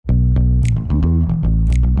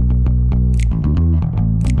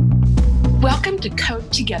to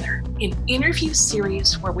Code Together, an interview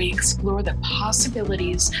series where we explore the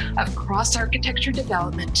possibilities of cross-architecture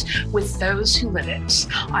development with those who live it.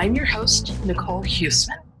 I'm your host, Nicole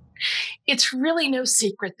Huesman. It's really no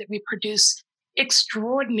secret that we produce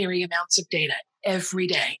extraordinary amounts of data every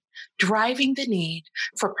day, driving the need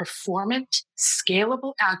for performant,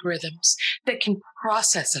 scalable algorithms that can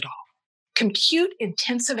process it all.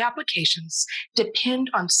 Compute-intensive applications depend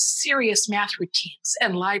on serious math routines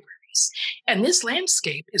and libraries, and this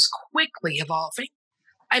landscape is quickly evolving.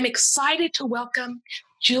 I'm excited to welcome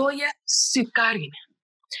Julia Sukarinen,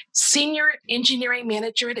 Senior Engineering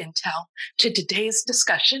Manager at Intel, to today's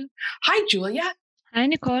discussion. Hi, Julia. Hi,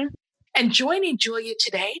 Nicole. And joining Julia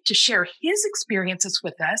today to share his experiences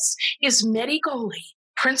with us is Mehdi Gholi,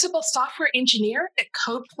 Principal Software Engineer at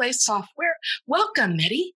CodePlay Software. Welcome,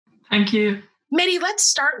 Mehdi. Thank you. Mehdi, let's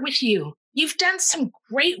start with you. You've done some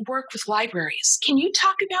great work with libraries. Can you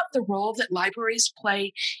talk about the role that libraries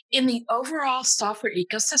play in the overall software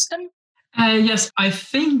ecosystem? Yes, I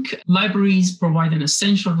think libraries provide an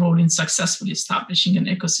essential role in successfully establishing an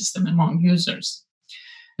ecosystem among users.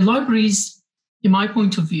 Libraries, in my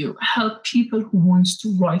point of view, help people who want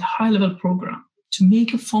to write high-level program to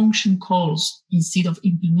make a function calls instead of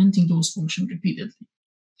implementing those functions repeatedly.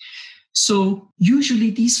 So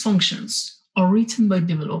usually these functions are written by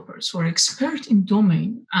developers who are expert in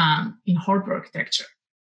domain and in hardware architecture.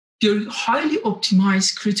 They're highly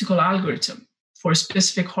optimized critical algorithm for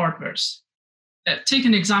specific hardwares. Take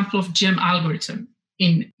an example of GEM algorithm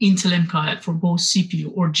in Intel MKL for both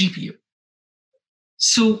CPU or GPU.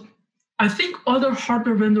 So I think other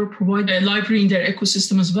hardware vendors provide a library in their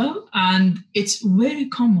ecosystem as well, and it's very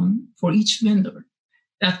common for each vendor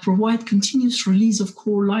that provide continuous release of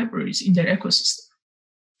core libraries in their ecosystem.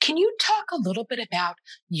 Can you talk a little bit about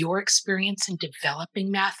your experience in developing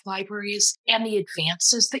math libraries and the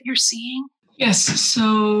advances that you're seeing? Yes,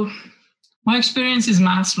 so my experience in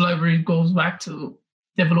math library goes back to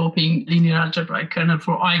developing linear algebraic kernel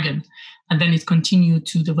for Eigen, and then it continued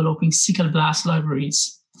to developing SQL BLAST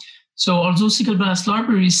libraries. So although SQL BLAST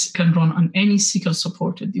libraries can run on any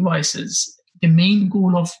SQL-supported devices, the main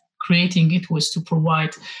goal of creating it was to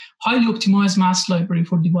provide highly optimized math library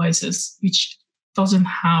for devices which doesn't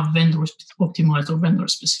have vendor-optimized or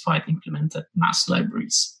vendor-specified implemented math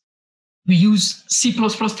libraries. We use C++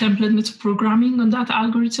 template method programming on that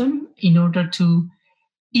algorithm in order to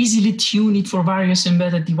easily tune it for various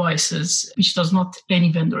embedded devices, which does not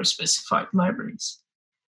any vendor-specified libraries.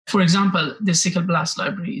 For example, the SQL BLAST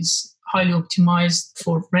library is highly optimized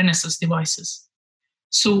for Renesas devices.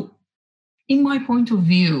 So in my point of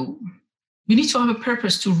view, we need to have a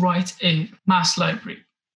purpose to write a math library.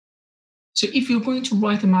 So if you're going to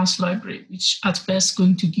write a math library, which at best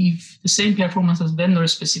going to give the same performance as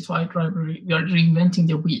vendor-specified library, we are reinventing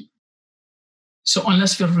the wheel. So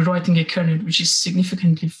unless we are rewriting a kernel which is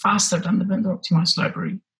significantly faster than the vendor-optimized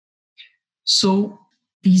library. So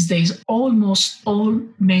these days, almost all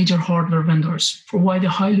major hardware vendors provide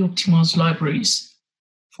highly optimized libraries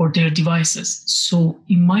for their devices. So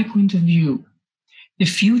in my point of view, the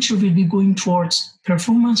future will be going towards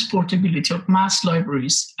performance portability of math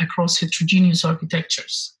libraries across heterogeneous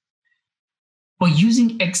architectures by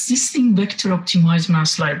using existing vector-optimized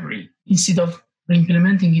math library instead of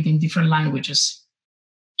implementing it in different languages.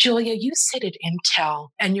 Julia, you sit at Intel,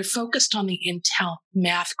 and you're focused on the Intel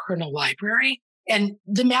Math Kernel Library. And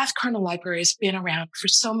the Math Kernel Library has been around for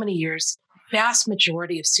so many years. Vast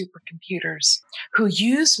majority of supercomputers who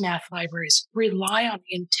use math libraries rely on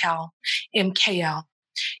Intel MKL.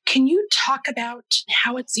 Can you talk about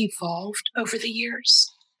how it's evolved over the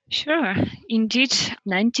years? Sure. Indeed,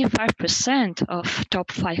 95% of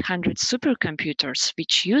top 500 supercomputers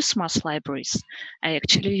which use math libraries are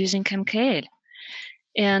actually using MKL.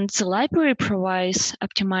 And the library provides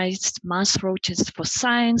optimized math routines for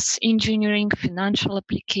science, engineering, financial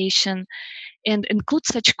application, and includes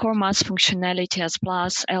such core math functionality as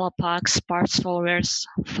BLAS, LPACs, part solvers,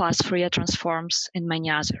 fast Fourier transforms, and many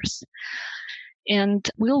others. And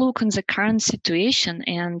we look in the current situation,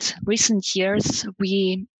 and recent years,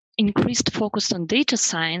 we increased focus on data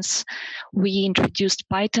science. We introduced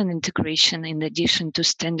Python integration in addition to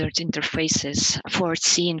standard interfaces for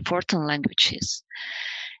C and Fortran languages.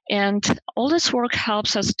 And all this work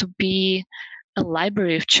helps us to be a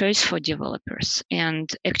library of choice for developers and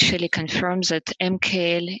actually confirms that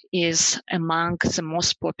MKL is among the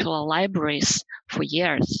most popular libraries for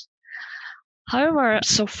years. However,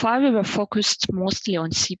 so far we were focused mostly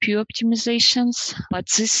on CPU optimizations, but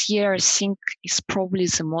this year I think is probably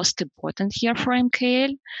the most important year for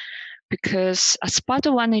MKL because as part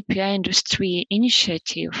of one API industry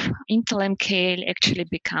initiative, Intel MKL actually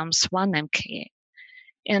becomes one MKL.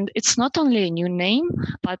 And it's not only a new name,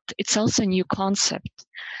 but it's also a new concept.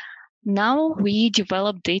 Now we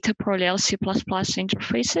develop data parallel C++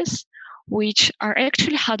 interfaces, which are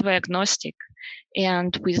actually hardware agnostic.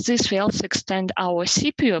 And with this, we also extend our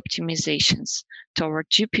CPU optimizations toward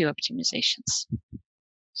GPU optimizations.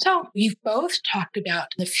 So you've both talked about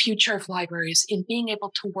the future of libraries in being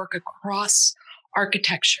able to work across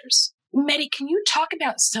architectures. Mehdi, can you talk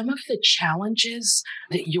about some of the challenges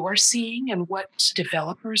that you're seeing and what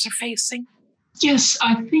developers are facing? Yes,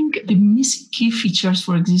 I think the missing key features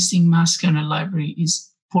for existing mass kernel library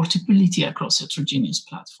is portability across heterogeneous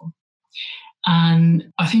platform.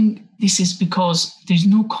 And I think this is because there's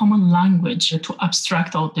no common language to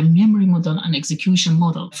abstract out the memory model and execution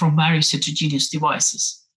model from various heterogeneous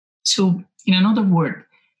devices. So in another word,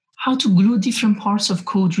 how to glue different parts of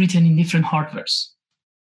code written in different hardwares.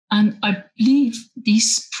 And I believe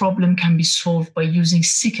this problem can be solved by using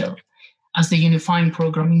SYCL as the unifying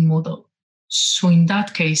programming model. So in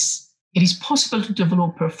that case, it is possible to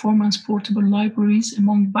develop performance portable libraries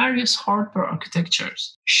among various hardware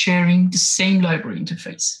architectures, sharing the same library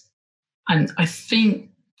interface. And I think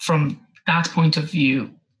from that point of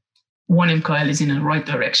view, 1MKL is in the right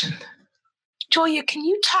direction. Julia, can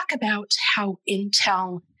you talk about how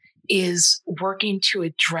Intel is working to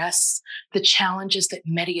address the challenges that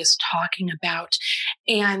Mehdi is talking about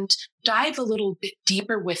and dive a little bit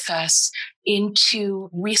deeper with us into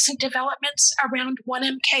recent developments around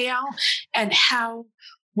 1MKL and how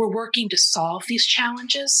we're working to solve these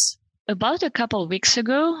challenges? About a couple of weeks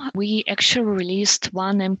ago, we actually released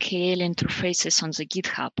 1MKL interfaces on the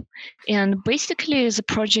GitHub. And basically, the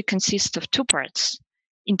project consists of two parts.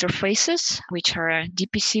 Interfaces, which are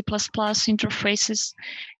DPC++ interfaces,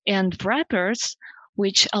 and wrappers,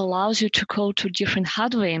 which allows you to call to different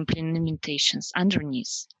hardware implementations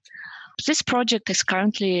underneath. This project is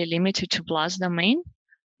currently limited to BLAS domain,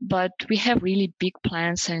 but we have really big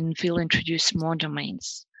plans and will introduce more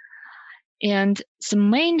domains. And the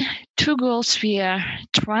main two goals we are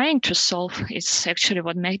trying to solve is actually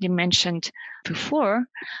what Mehdi mentioned before.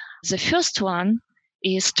 The first one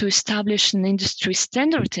is to establish an industry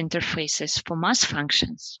standard interfaces for mass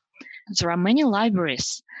functions. There are many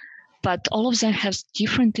libraries, but all of them have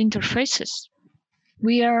different interfaces.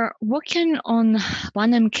 We are working on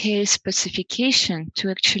 1MK specification to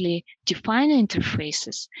actually define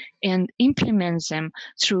interfaces and implement them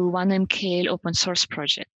through 1MKL open source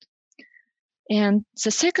project. And the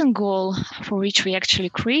second goal for which we actually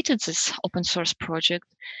created this open source project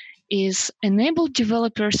is enable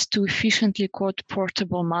developers to efficiently code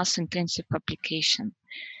portable mass-intensive application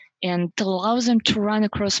and allow them to run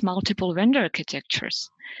across multiple vendor architectures.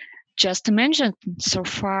 Just to mention, so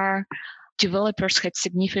far, developers had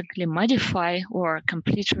significantly modify or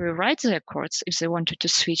completely rewrite their codes if they wanted to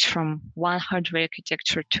switch from one hardware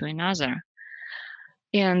architecture to another.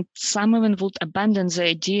 And some even would abandon the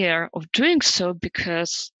idea of doing so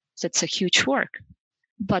because that's a huge work.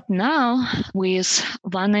 But now, with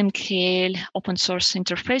 1MKL open source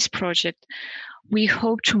interface project, we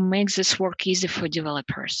hope to make this work easy for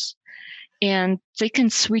developers. And they can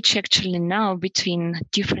switch actually now between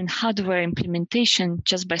different hardware implementation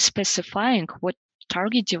just by specifying what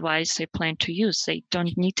target device they plan to use. They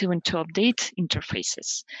don't need even to update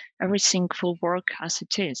interfaces. Everything will work as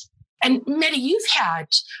it is. And Mehdi, you've had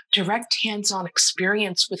direct hands-on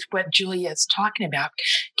experience with what Julia is talking about.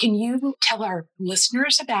 Can you tell our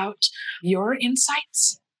listeners about your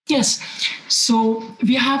insights? Yes. So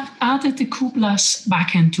we have added the cuBLAS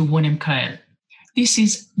backend to 1MKL. This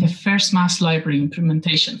is the first mass library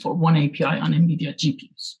implementation for one API on NVIDIA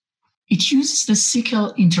GPUs. It uses the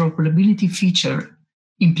SYCL interoperability feature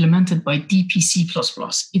implemented by DPC++.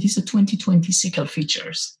 It is a 2020 SYCL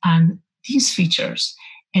features, and these features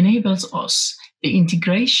enables us the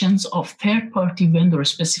integrations of third-party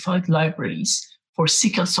vendor-specified libraries for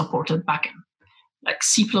SYCL-supported backend, like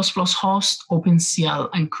C++ host, OpenCL,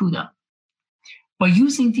 and CUDA. By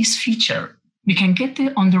using this feature, we can get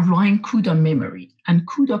the underlying CUDA memory and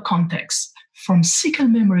CUDA context from SYCL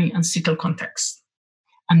memory and SYCL context.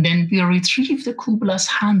 And then we retrieve the cuBLAS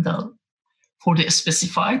handle for the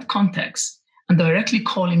specified context and directly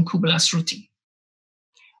calling cuBLAS routine.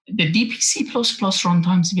 The DPC++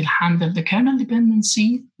 runtimes will handle the kernel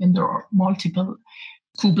dependency when there are multiple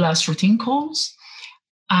cuBLAS routine calls.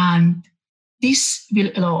 And this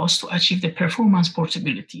will allow us to achieve the performance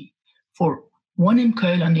portability for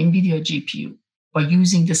 1MKL and NVIDIA GPU by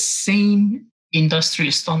using the same industry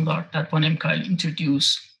standard that 1MKL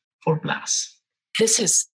introduced for BLAS. This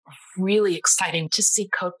is really exciting to see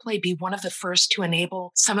CodePlay be one of the first to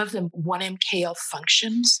enable some of the 1MKL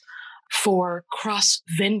functions for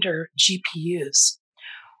cross-vendor GPUs.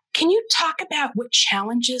 Can you talk about what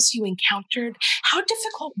challenges you encountered? How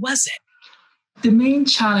difficult was it? The main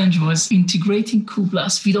challenge was integrating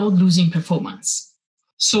cuBLAS without losing performance.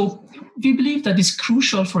 So we believe that it's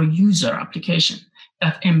crucial for a user application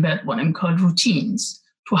that embed 1MCOIL routines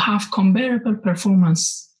to have comparable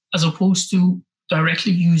performance as opposed to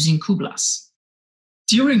directly using cuBLAS.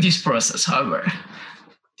 During this process, however,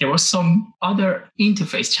 there were some other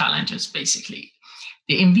interface challenges, basically.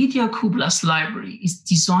 The NVIDIA cuBLAS library is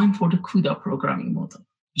designed for the CUDA programming model,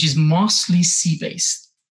 which is mostly C-based.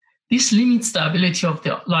 This limits the ability of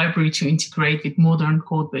the library to integrate with modern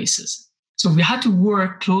code bases. So we had to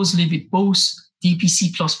work closely with both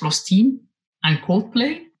DPC++ team and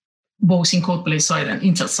CodePlay, both in CodePlay side and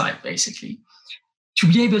Intel side, basically,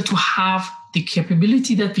 to be able to have the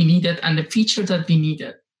capability that we needed and the feature that we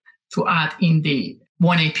needed to add in the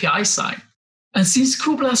OneAPI side. And since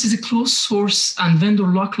cuBLAS is a closed source and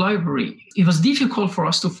vendor-locked library, it was difficult for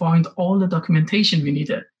us to find all the documentation we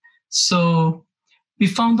needed. So we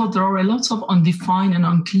found that there are a lot of undefined and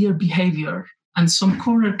unclear behavior and some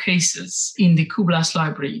corner cases in the cuBLAS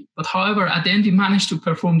library. But however, at the end, we managed to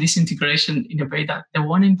perform this integration in a way that the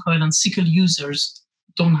 1MCOIL and SQL users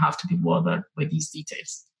don't have to be bothered by these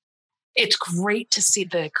details. It's great to see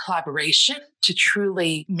the collaboration to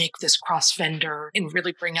truly make this cross-vendor and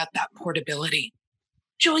really bring out that portability.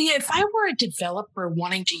 Julia, if I were a developer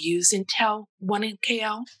wanting to use Intel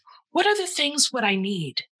 1MKL, what other things would I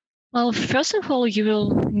need? Well, first of all, you will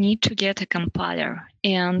need to get a compiler.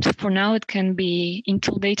 And for now, it can be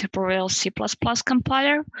Intel Data Parallel C++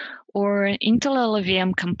 compiler or Intel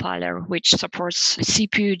LLVM compiler, which supports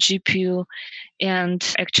CPU, GPU, and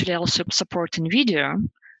actually also support NVIDIA,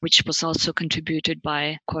 which was also contributed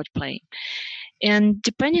by CodePlay. And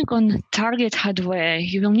depending on target hardware,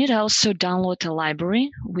 you will need also download a library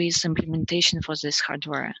with implementation for this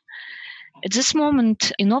hardware. At this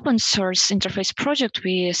moment, in open source interface project,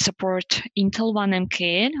 we support Intel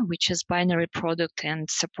 1MKL, which is binary product and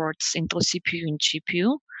supports Intel CPU and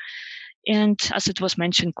GPU. And as it was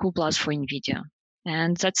mentioned, cuBLAS for NVIDIA.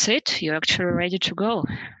 And that's it. You're actually ready to go.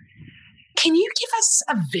 Can you give us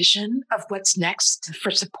a vision of what's next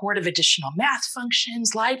for support of additional math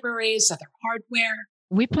functions, libraries, other hardware?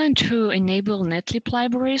 We plan to enable netlib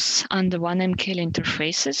libraries on the 1MKL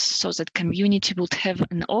interfaces so that community would have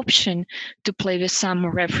an option to play with some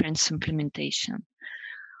reference implementation.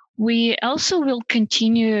 We also will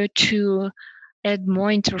continue to add more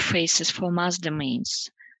interfaces for math domains.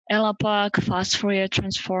 LAPACK, fast Fourier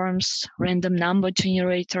transforms, random number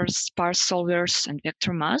generators, sparse solvers, and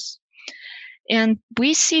vector math. And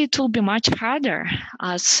we see it will be much harder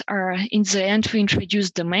as in the end we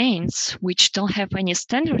introduce domains which don't have any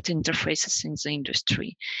standard interfaces in the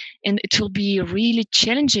industry. And it will be really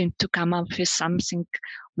challenging to come up with something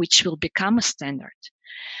which will become a standard.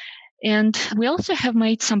 And we also have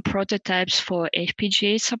made some prototypes for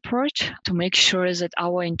FPGA support to make sure that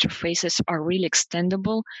our interfaces are really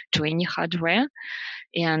extendable to any hardware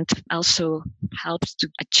and also helps to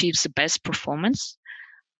achieve the best performance.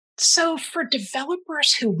 So for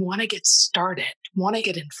developers who want to get started, want to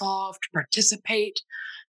get involved, participate,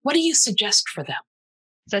 what do you suggest for them?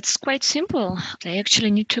 That's quite simple. They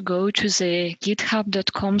actually need to go to the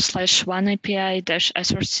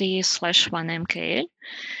github.com/oneapi-src/1mkl.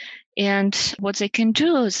 And what they can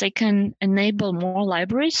do is they can enable more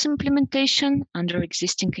libraries implementation under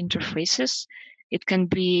existing interfaces. It can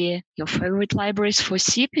be your favorite libraries for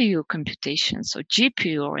CPU computations or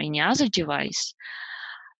GPU or any other device.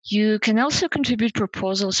 You can also contribute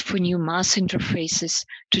proposals for new math interfaces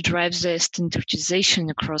to drive the standardization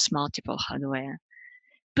across multiple hardware.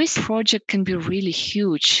 This project can be really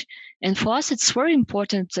huge. And for us, it's very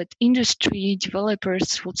important that industry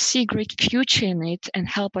developers will see a great future in it and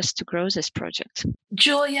help us to grow this project.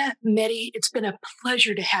 Julia, Mehdi, it's been a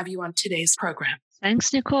pleasure to have you on today's program.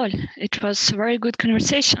 Thanks, Nicole. It was a very good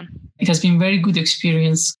conversation. It has been a very good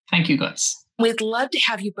experience. Thank you, guys. We'd love to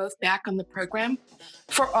have you both back on the program.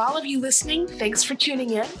 For all of you listening, thanks for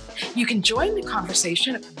tuning in. You can join the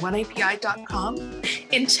conversation at oneapi.com.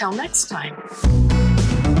 Until next time.